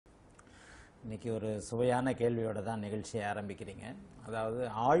இன்னைக்கு ஒரு சுவையான கேள்வியோட தான் நிகழ்ச்சியை ஆரம்பிக்கிறீங்க. அதாவது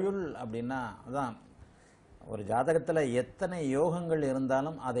ஆயுள் அப்படின்னா அதான் ஒரு ஜாதகத்தில் எத்தனை யோகங்கள்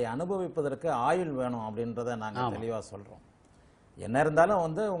இருந்தாலும் அதை அனுபவிப்பதற்கு ஆயுள் வேணும் அப்படின்றத நாங்கள் தெளிவாக சொல்கிறோம். என்ன இருந்தாலும்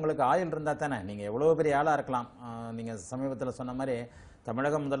உங்களுக்கு ஆயுள் இருந்தால் தானே நீங்கள் எவ்வளோ பெரிய ஆளாக இருக்கலாம். நீங்கள் சமீபத்தில் சொன்ன மாதிரி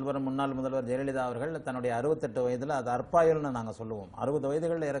தமிழக முதல்வர் முன்னாள் முதல்வர் ஜெயலலிதா அவர்கள் தன்னுடைய 68 வயதில் அது அற்பாயுள்னு நாங்கள் சொல்லுவோம். 60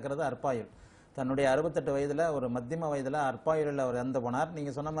 வயதுகளில் இருக்கிறது அற்பாயுள். தன்னுடைய 68 வயதில் ஒரு மத்தியம வயதில் அற்பாயுளில் அவர் இறந்து போனார்.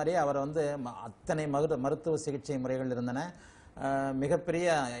 நீங்கள் சொன்ன மாதிரி அவர் அத்தனை மருத்துவ சிகிச்சை முறைகள் இருந்தன. மிகப்பெரிய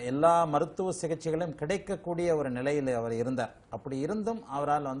எல்லா மருத்துவ சிகிச்சைகளும் கிடைக்கக்கூடிய ஒரு நிலையில் அவர் இருந்தார். அப்படி இருந்தும்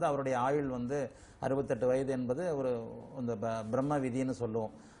அவரால் அவருடைய ஆயுள் 68 வயது என்பது ஒரு இந்த பிரம்ம விதின்னு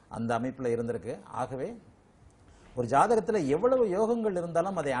சொல்லுவோம், அந்த அமைப்பில் இருந்திருக்கு. ஆகவே ஒரு ஜாதகத்தில் எவ்வளவு யோகங்கள்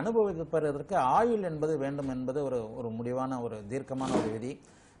இருந்தாலும் அதை அனுபவிப்பதற்கு ஆயுள் என்பது வேண்டும் என்பது ஒரு முடிவான ஒரு தீர்க்கமான ஒரு விதி.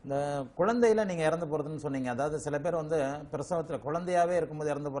 இந்த குழந்தையில நீங்கள் இறந்து போகிறதுன்னு சொன்னீங்க. அதாவது சில பேர் பிரசவத்தில் குழந்தையாகவே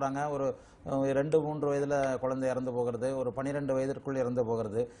இருக்கும்போது இறந்து போகிறாங்க. ஒரு 2-3 வயதில் குழந்தை இறந்து போகிறது, ஒரு 12 வயதிற்குள் இறந்து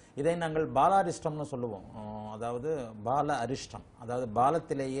போகிறது. இதை நாங்கள் பாலாரிஷ்டம்னு சொல்லுவோம். அதாவது பால அரிஷ்டம், அதாவது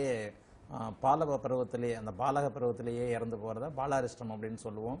பாலத்திலேயே பாலக பருவத்திலேயே அந்த பாலக பருவத்திலேயே இறந்து போகிறத பாலாரிஷ்டம் அப்படின்னு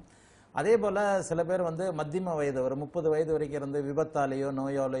சொல்லுவோம். அதே போல் சில பேர் மத்தியம வயது ஒரு 30 வயது வரைக்கும் இருந்து விபத்தாலேயோ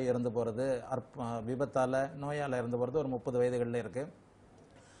நோயாலேயோ இறந்து போகிறது, விபத்தால் நோயால் இறந்து போகிறது ஒரு 30 வயதுகளில் இருக்குது.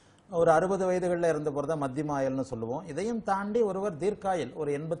 ஒரு 60 வயதுகளில் இருந்து போகிறத மத்தியம ஆயுள்னு சொல்லுவோம். இதையும் தாண்டி ஒருவர் தீர்க்காயுள் ஒரு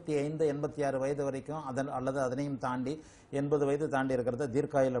 85-86 வயது வரைக்கும் அல்லது அதனையும் தாண்டி 80 வயது தாண்டி இருக்கிறத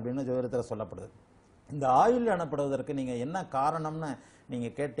தீர்க்காயுள் அப்படின்னு ஜோதிடத்தில் சொல்லப்படுது. இந்த ஆயுள் எனப்படுவதற்கு நீங்கள் என்ன காரணம்னு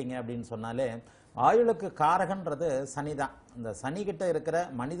நீங்கள் கேட்டீங்க அப்படின்னு சொன்னாலே, ஆயுளுக்கு காரகன்றது சனி தான். இந்த சனிக்கிட்ட இருக்கிற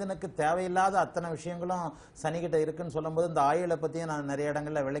மனிதனுக்கு தேவையில்லாத அத்தனை விஷயங்களும் சனிக்கிட்ட இருக்குன்னு சொல்லும்போது இந்த ஆயுளை பற்றியும் நான் நிறைய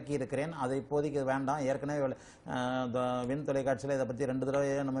இடங்களில் விளக்கி இருக்கிறேன். அதை இப்போதைக்கு வேண்டாம். ஏற்கனவே விண் தொலைக்காட்சியில் இதை பற்றி 2 தடவை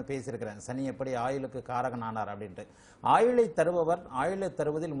நம்ம பேசியிருக்கிறேன். சனி எப்படி ஆயுளுக்கு காரகன் ஆனார் அப்படின்ட்டு. ஆயுளை தருபவர், ஆயுளை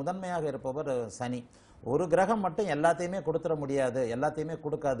தருவதில் முதன்மையாக இருப்பவர் சனி. ஒரு கிரகம் மட்டும் எல்லாத்தையுமே கொடுத்துட முடியாது, எல்லாத்தையுமே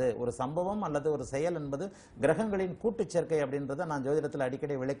கொடுக்காது. ஒரு சம்பவம் அல்லது ஒரு செயல் என்பது கிரகங்களின் கூட்டு சேர்க்கை அப்படின்றத நான் ஜோதிடத்தில்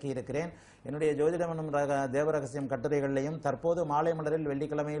அடிக்கடி விளக்கி இருக்கிறேன். என்னுடைய ஜோதிடம் என்னும் தேவரகசியம் கட்டுரைகள்லையும் தற்போது மாலை மலரில்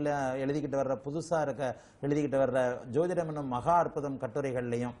வெள்ளிக்கிழமையில் எழுதிக்கிட்டு வர்ற ஜோதிடம் என்னும் மகா அற்புதம்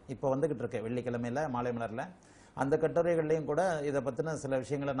கட்டுரைகள்லையும் இப்போ வந்துகிட்டு இருக்கேன் வெள்ளிக்கிழமையில் மாலை மலரில். அந்த கட்டுரைகள்லையும் கூட இதை பற்றின சில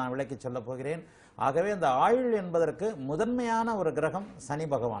விஷயங்களை நான் விளக்கி சொல்ல போகிறேன். ஆகவே அந்த ஆயுள் என்பதற்கு முதன்மையான ஒரு கிரகம் சனி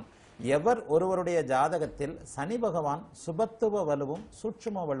பகவான். எவர் ஒருவருடைய ஜாதகத்தில் சனி பகவான் சுபத்துவ வலுவும்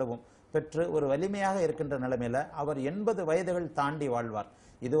சூட்சும வலுவும் பெற்று ஒரு வலிமையாக இருக்கின்ற நிலைமையில அவர் 80 வயதுகள் தாண்டி வாழ்வார்.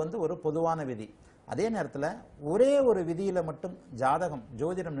 இது ஒரு பொதுவான விதி. அதே நேரத்தில் ஒரே ஒரு விதியில மட்டும்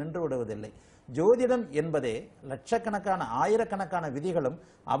ஜோதிடம் நின்று விடுவதில்லை. ஜோதிடம் என்பதே லட்சக்கணக்கான ஆயிரக்கணக்கான விதிகளும்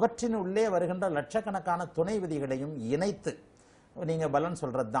அவற்றின் உள்ளே வருகின்ற லட்சக்கணக்கான துணை விதிகளையும் இணைத்து நீங்க பலன்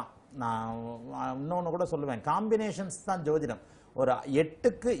சொல்றது தான். நான் இன்னொன்று கூட சொல்லுவேன், காம்பினேஷன்ஸ் தான் ஜோதிடம். ஒரு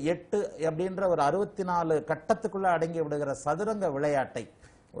 8க்கு 8 அப்படின்ற ஒரு 64 கட்டத்துக்குள்ள அடங்கி விடுகிற சதுரங்க விளையாட்டை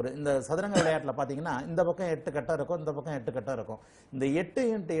இந்த சதுரங்க விளையாட்டில் பார்த்தீங்கன்னா இந்த பக்கம் 8 கட்டம் இருக்கும், இந்த பக்கம் 8 கட்டம் இருக்கும். இந்த 8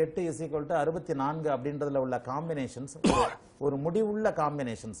 × 8 = 64 அப்படின்றதுல உள்ள காம்பினேஷன்ஸ் ஒரு முடிவுள்ள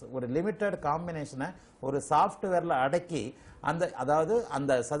காம்பினேஷன்ஸ், ஒரு லிமிட்டட் காம்பினேஷனை ஒரு சாஃப்ட்வேர்ல அடக்கி அதாவது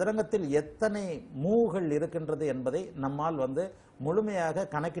அந்த சதுரங்கத்தில் எத்தனை மூவ்கள் இருக்கின்றது என்பதை நம்மால் முழுமையாக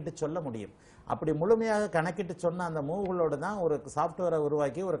கணக்கிட்டு சொல்ல முடியும். அப்படி முழுமையாக கணக்கிட்டு சொன்ன அந்த மூவ்களோடு தான் ஒரு சாஃப்ட்வேரை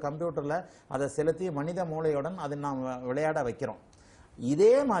உருவாக்கி ஒரு கம்ப்யூட்டரில் அதை செலுத்தி மனித மூளையுடன் அதை நாம் விளையாட வைக்கிறோம்.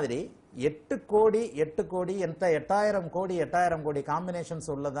 இதே மாதிரி 8 கோடி 8 கோடி 8000 கோடி 8000 கோடி காம்பினேஷன்ஸ்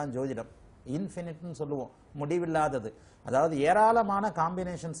உள்ளதான் ஜோதிடம். இன்ஃபினிட்னு சொல்லுவோம், முடிவில்லாதது. அதாவது ஏராளமான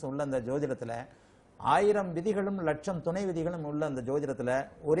காம்பினேஷன்ஸ் உள்ள அந்த ஜோதிடத்தில் 1000 விதிகளும் 1,00,000 துணை விதிகளும் உள்ள அந்த ஜோதிடத்தில்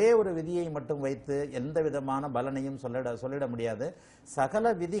ஒரே ஒரு விதியை மட்டும் வைத்து எந்த விதமான பலனையும் சொல்லிட முடியாது.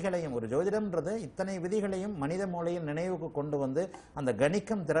 சகல விதிகளையும், ஒரு ஜோதிடம்ன்றது இத்தனை விதிகளையும் மனித மூளையில் நினைவுக்கு கொண்டு அந்த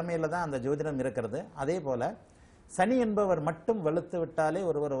கணிக்கும் திறமையில தான் அந்த ஜோதிடம் இருக்கிறது. அதே போல சனி என்பவர் மட்டும் வலுத்து விட்டாலே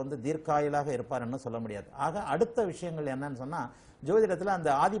ஒருவர் தீர்க்காயுளாக இருப்பார்னு சொல்ல முடியாது. ஆக அடுத்த விஷயங்கள் என்னன்னு சொன்னா, ஜோதிடத்தில் அந்த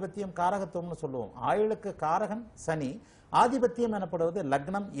ஆதிபத்தியம் காரகத்துவம்னு சொல்லுவோம். ஆயுளுக்கு காரகன் சனி. ஆதிபத்தியம் எனப்படுவது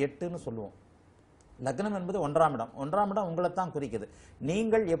லக்னம் 8ன்னு சொல்லுவோம். லக்னம் என்பது 1ஆம் இடம். 1ஆம் இடம் உங்களைத்தான் குறிக்குது.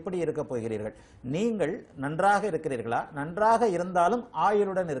 நீங்கள் எப்படி இருக்க போகிறீர்கள்? நீங்கள் நன்றாக இருக்கிறீர்களா? நன்றாக இருந்தாலும்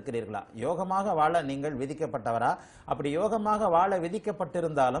ஆயுளுடன் இருக்கிறீர்களா? யோகமாக வாழ நீங்கள் விதிக்கப்பட்டவரா? அப்படி யோகமாக வாழ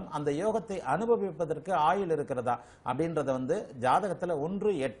விதிக்கப்பட்டிருந்தாலும் அந்த யோகத்தை அனுபவிப்பதற்கு ஆயுள் இருக்கிறதா அப்படின்றத ஜாதகத்தில்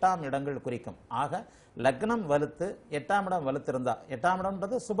 1, 8ஆம் இடங்கள் குறிக்கும். ஆக லக்னம் வலுத்து 8ஆம் இடம் வலுத்திருந்தா, 8ஆம்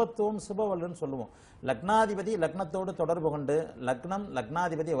இடம்ன்றது சுபத்துவம் சுபவலுன்னு சொல்லுவோம். லக்னாதிபதி லக்னத்தோடு தொடர்பு கொண்டு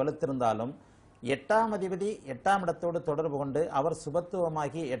லக்னாதிபதி வலுத்திருந்தாலும் 8ஆம் அதிபதி 8ஆம் இடத்தோடு தொடர்பு கொண்டு அவர்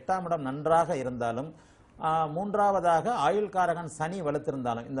சுபத்துவமாகி 8ஆம் இடம் நன்றாக இருந்தாலும் மூன்றாவதாக ஆயுள்காரகன் சனி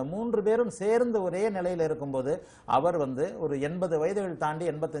வலுத்திருந்தாலும் இந்த 3 பேரும் சேர்ந்து ஒரே நிலையில் இருக்கும்போது அவர் வந்து ஒரு 80 வயதுகள் தாண்டி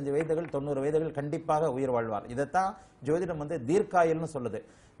 85 வயதுகள் 90 வயதுகள் கண்டிப்பாக உயிர் வாழ்வார். இதைத்தான் ஜோதிடம் வந்து தீர்க்காயுள்னு சொல்லுது.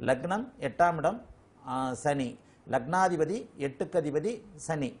 லக்னம் 8ஆம் இடம் சனி, லக்னாதிபதி 8க்கு அதிபதி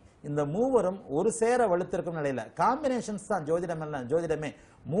சனி, இந்த மூவரும் ஒரு சேர வலுத்திருக்கும் நிலையில காம்பினேஷன்ஸ் தான் ஜோதிடமே.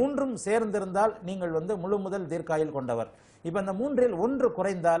 மூன்றும் சேர்ந்திருந்தால் நீங்கள் வந்து முழு முதல் தீர்க்காயுள் கொண்டவர். இப்ப இந்த மூன்றில் ஒன்று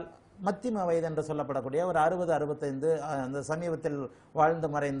குறைந்தால் மத்தியம வயது என்று சொல்லப்படக்கூடிய ஒரு 60-65 அந்த சமீபத்தில் வாழ்ந்து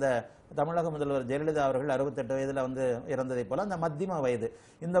மறைந்த தமிழக முதல்வர் ஜெயலலிதா அவர்கள் 68 வயதுல வந்து இறந்ததை போல அந்த மத்தியம வயது.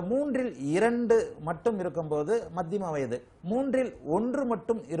 இந்த மூன்றில் 2 மட்டும் இருக்கும்போது மத்தியம வயது, மூன்றில் 1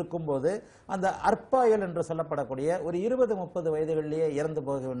 மட்டும் இருக்கும்போது அந்த அற்பாயுள் என்று சொல்லப்படக்கூடிய ஒரு 20-30 வயதுகளிலேயே இறந்து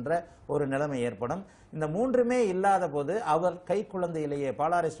போகின்ற ஒரு நிலைமை ஏற்படும். இந்த மூன்றுமே இல்லாத போது அவர் கை குழந்தையிலேயே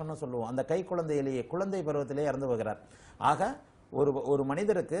பாலாரிஸ்டம்னு சொல்லுவோம், அந்த கை குழந்தையிலேயே குழந்தை பருவத்திலேயே இறந்து போகிறார். ஆக ஒரு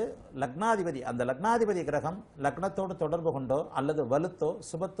மனிதருக்கு லக்னாதிபதி, அந்த லக்னாதிபதி கிரகம் லக்னத்தோடு தொடர்பு கொண்டோ அல்லது வலுத்தோ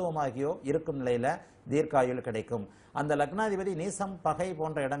சுபத்துவமாகியோ இருக்கும் நிலையில தீர்க்காயுள் கிடைக்கும். அந்த லக்னாதிபதி நீசம் பகை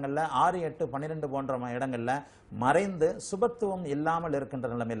போன்ற இடங்கள்ல 6, 8, 12 போன்ற இடங்கள்ல மறைந்து சுபத்துவம் இல்லாமல் இருக்கின்ற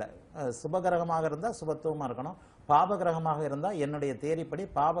நிலைமையில, சுபகிரகமாக இருந்தா சுபத்துவமா இருக்கணும், பாபகிரகமாக இருந்தா என்னுடைய தேரிப்படி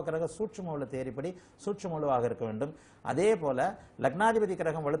பாபகிரக சூட்சும தேரிப்படி சூட்சுமவாக இருக்க வேண்டும். அதே போல லக்னாதிபதி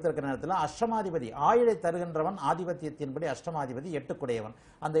கிரகம் வலுத்திருக்கிற நேரத்தில் அஷ்டமாதிபதி ஆயுளை தருகின்றவன் ஆதிபத்தியத்தின்படி அஷ்டமாதிபதி 8குடையவன்,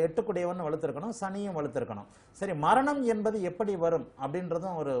 அந்த 8குடையவன் வலுத்திருக்கணும், சனியும் வலுத்திருக்கணும். சரி, மரணம் என்பது எப்படி வரும்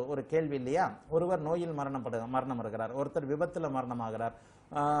அப்படின்றதும் ஒரு கேள்வி இல்லையா? ஒருவர் நோயில் மரணம் இருக்கிறார், ஒருத்தர் விபத்துல மரணமாகிறார்.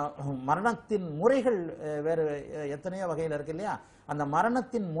 மரணத்தின் முறைகள் வேறு எத்தனையோ வகையில் இருக்கு இல்லையா? அந்த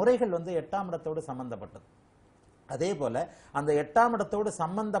மரணத்தின் முறைகள் வந்து 8ஆம் இடத்தோடு சம்பந்தப்பட்டது. அதே போல அந்த 8ஆம் இடத்தோடு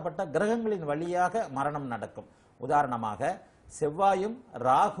சம்பந்தப்பட்ட கிரகங்களின் வழியாக மரணம் நடக்கும். உதாரணமாக செவ்வாயும்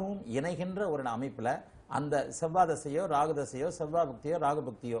ராகுவும் இணைகின்ற ஒரு அமைப்புல அந்த செவ்வாய் தசையோ ராகு தசையோ செவ்வாய் புக்தியோ ராகு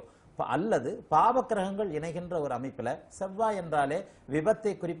புக்தியோ அல்லது பாவக்கிரகங்கள் இணைகின்ற ஒரு அமைப்புல, செவ்வாய் என்றாலே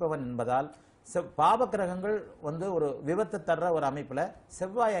விபத்தை குறிப்பவன் என்பதால் பாவக்கிரகங்கள் வந்து ஒரு விபத்து தர்ற ஒரு அமைப்புல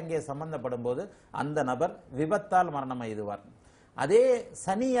செவ்வாய் அங்கே சம்பந்தப்படும் போது அந்த நபர் விபத்தால் மரணம் எய்துவார். அதே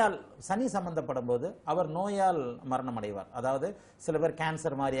சனி சம்பந்தப்படும் போது அவர் நோயால் மரணம் அடைவார். அதாவது சில பேர்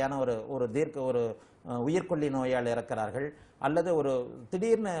கேன்சர் மாதிரியான ஒரு உயிர்கொல்லி நோயால் இறக்கிறார்கள், அல்லது ஒரு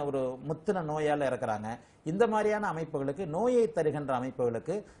திடீர்னு ஒரு முத்தின நோயால் இறக்குறாங்க. இந்த மாதிரியான அமைப்புகளுக்கு, நோயை தருகின்ற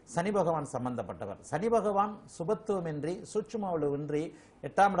அமைப்புகளுக்கு சனி பகவான் சம்பந்தப்பட்டவர். சனி பகவான் சுபத்துவமின்றி சூட்சுமவின்றி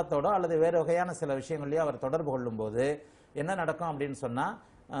 8ஆம் இடத்தோடோ அல்லது வேறு வகையான சில விஷயங்களையோ அவர் தொடர்பு கொள்ளும் போது என்ன நடக்கும் அப்படின்னு சொன்னா,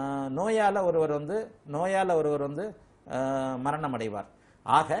 நோயால ஒருவர் வந்து மரணம் அடைவார்.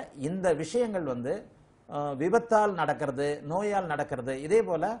 ஆக இந்த விஷயங்கள் வந்து விபத்தால் நடக்கிறது, நோயால் நடக்கிறது. இதே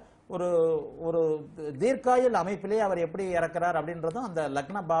போல ஒரு தீர்க்காயுள் அமைப்பிலே அவர் எப்படி இறக்கிறார் அப்படின்றதும் அந்த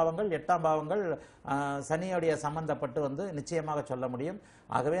லக்ன பாவங்கள் 8ஆம் பாவங்கள் சனியோடைய சம்பந்தப்பட்டு வந்து நிச்சயமாக சொல்ல முடியும்.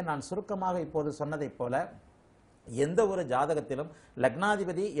 ஆகவே நான் சுருக்கமாக இப்போது சொன்னதைப் போல எந்த ஒரு ஜாதகத்திலும்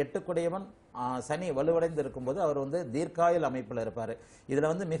லக்னாதிபதி 8குடையவன் சனி வலுவடைந்து இருக்கும்போது அவர் வந்து தீர்க்காயுள் அமைப்பில் இருப்பார். இதுல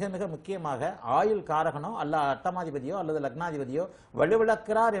வந்து மிக மிக முக்கியமாக ஆயுள் காரகனோ அல்ல அட்டமாதிபதியோ அல்லது லக்னாதிபதியோ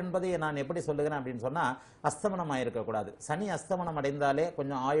வலுவிழக்கிறார் என்பதை நான் எப்படி சொல்லுகிறேன் அப்படின்னு சொன்னா, அஸ்தமனம் ஆயிருக்கக்கூடாது. சனி அஸ்தமனம் அடைந்தாலே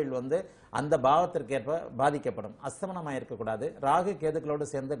கொஞ்சம் ஆயுள் வந்து அந்த பாவத்திற்கேற்ப பாதிக்கப்படும். அஸ்தமனம் ஆயிருக்கக்கூடாது, ராகு கேதுக்களோடு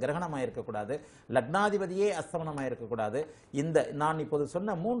சேர்ந்து கிரகணம் ஆயிருக்கக்கூடாது, லக்னாதிபதியே அஸ்தமனம் ஆயிருக்கக்கூடாது. இந்த நான் இப்போது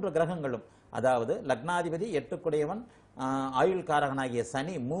சொன்ன 3 கிரகங்களும், அதாவது லக்னாதிபதி 8குடையவன் ஆயுள் காரகனாகிய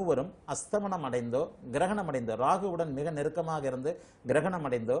சனி மூவரும் அஸ்தமனம் அடைந்தோ கிரகணம் அடைந்தோ, ராகுவுடன் மிக நெருக்கமாக இருந்து கிரகணம்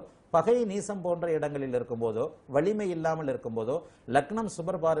அடைந்தோ, பகை நீசம் போன்ற இடங்களில் இருக்கும்போதோ, வலிமை இல்லாமல் இருக்கும்போதோ, லக்னம்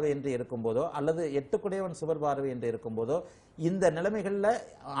சுபர் பார்வை என்று இருக்கும்போதோ அல்லது 8குடையவன் சுபர் பார்வை என்று இருக்கும்போதோ, இந்த நிலைமைகள்ல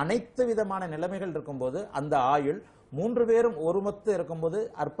அனைத்து விதமான நிலைமைகள் இருக்கும்போது அந்த ஆயுள் 3 பேரும் ஒருமொத்து இருக்கும்போது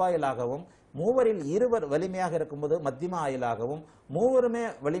அற்பாயுளாகவும், மூவரில் 2 வலிமையாக இருக்கும்போது மத்தியம ஆயுளாகவும், மூவருமே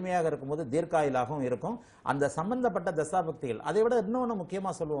வலிமையாக இருக்கும்போது தீர்க்காயுளாகவும் இருக்கும். அந்த சம்பந்தப்பட்ட தசாபக்திகள். அதை விட இன்னொன்று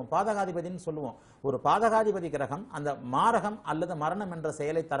முக்கியமாக சொல்லுவோம், பாதகாதிபதினு சொல்லுவோம். ஒரு பாதகாதிபதி கிரகம் அந்த மாரகம் அல்லது மரணம் என்ற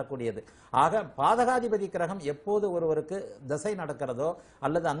செயலை தரக்கூடியது. ஆக பாதகாதிபதி கிரகம் எப்போது ஒருவருக்கு தசை நடக்கிறதோ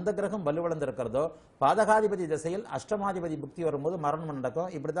அல்லது அந்த கிரகம் வலுவிழந்திருக்கிறதோ, பாதகாதிபதி திசையில் அஷ்டமாதிபதி புக்தி வரும்போது மரணம்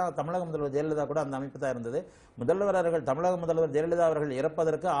நடக்கும். இப்படிதான் தமிழக முதல்வர் ஜெயலலிதா கூட அந்த அமைப்பு தான் இருந்தது. தமிழக முதல்வர் ஜெயலலிதா அவர்கள்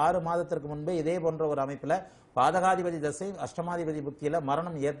இறப்பதற்கு 6 மாதத்திற்கு முன்பே இதே போன்ற ஒரு அமைப்புல பாதகாதிபதி தசை அஷ்டமாதிபதி புக்தியில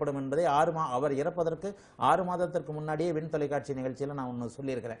மரணம் ஏற்படும் என்பதை அவர் இறப்பதற்கு 6 மாதத்திற்கு முன்னாடியே விண் தொலைக்காட்சி நிகழ்ச்சியில நான் ஒன்று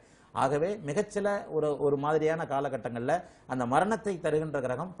சொல்லியிருக்கிறேன். ஆகவே மிகச்சில ஒரு மாதிரியான காலகட்டங்களில் அந்த மரணத்தை தருகின்ற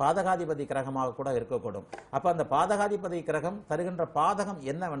கிரகம் பாதகாதிபதி கிரகமாக கூட இருக்கக்கூடும். அப்ப அந்த பாதகாதிபதி கிரகம் தருகின்ற பாதகம்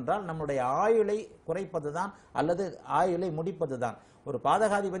என்னவென்றால் நம்முடைய ஆயுளை குறைப்பதுதான் அல்லது ஆயுளை முடிப்பதுதான். ஒரு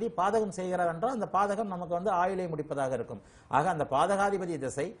பாதகாதிபதி பாதகம் செய்கிறார் என்றால் அந்த பாதகம் நமக்கு வந்து ஆயுளை முடிப்பதாக இருக்கும். ஆக அந்த பாதகாதிபதி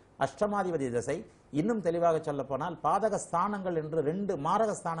திசை, அஷ்டமாதிபதி திசை, இன்னும் தெளிவாக சொல்ல போனால் பாதக ஸ்தானங்கள் என்று 2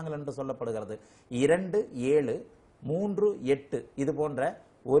 மாரக ஸ்தானங்கள் என்று சொல்லப்படுகிறது. 2, 7, 3, 8 இது போன்ற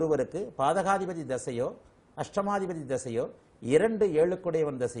ஒருவருக்கு பாதகாதிபதி தசையோ அஷ்டமாதிபதி தசையோ 2,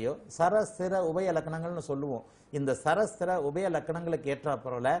 7 தசையோ சரஸ்திர உபய லக்னங்கள்னு சொல்லுவோம். இந்த சரஸ்திர உபய லக்னங்களுக்கு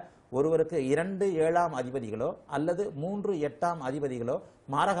ஏற்றாற்போல ஒருவருக்கு 2, 7 அதிபதிகளோ அல்லது 3, 8 அதிபதிகளோ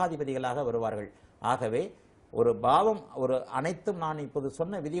மாரகாதிபதிகளாக வருவார்கள். ஆகவே ஒரு பாவம் ஒரு அனைத்தும் நான் இப்போது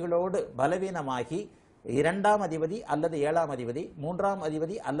சொன்ன விதிகளோடு பலவீனமாகி 2ஆம் அதிபதி அல்லது 7ஆம் அதிபதி, 3ஆம்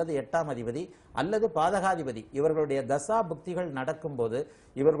அதிபதி அல்லது 8ஆம் அதிபதி அல்லது பாதகாதிபதி இவர்களுடைய தசா புக்திகள் நடக்கும்போது,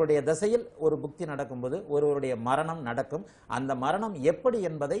 இவர்களுடைய தசையில் ஒரு புக்தி நடக்கும்போது ஒருவருடைய மரணம் நடக்கும். அந்த மரணம் எப்படி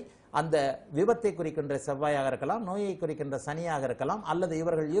என்பதை அந்த விபத்தை குறிக்கின்ற செவ்வாயாக இருக்கலாம், நோயை குறிக்கின்ற சனியாக இருக்கலாம், அல்லது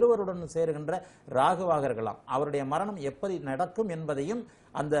இவர்கள் இருவருடன் சேருகின்ற ராகுவாக இருக்கலாம். அவருடைய மரணம் எப்படி நடக்கும் என்பதையும்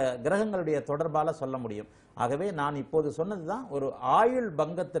அந்த கிரகங்களுடைய தொடர்பால சொல்ல முடியும். ஆகவே நான் இப்போது சொன்னதுதான் ஒரு ஆயுள்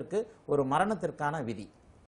பங்கத்திற்கு ஒரு மரணத்திற்கான விதி.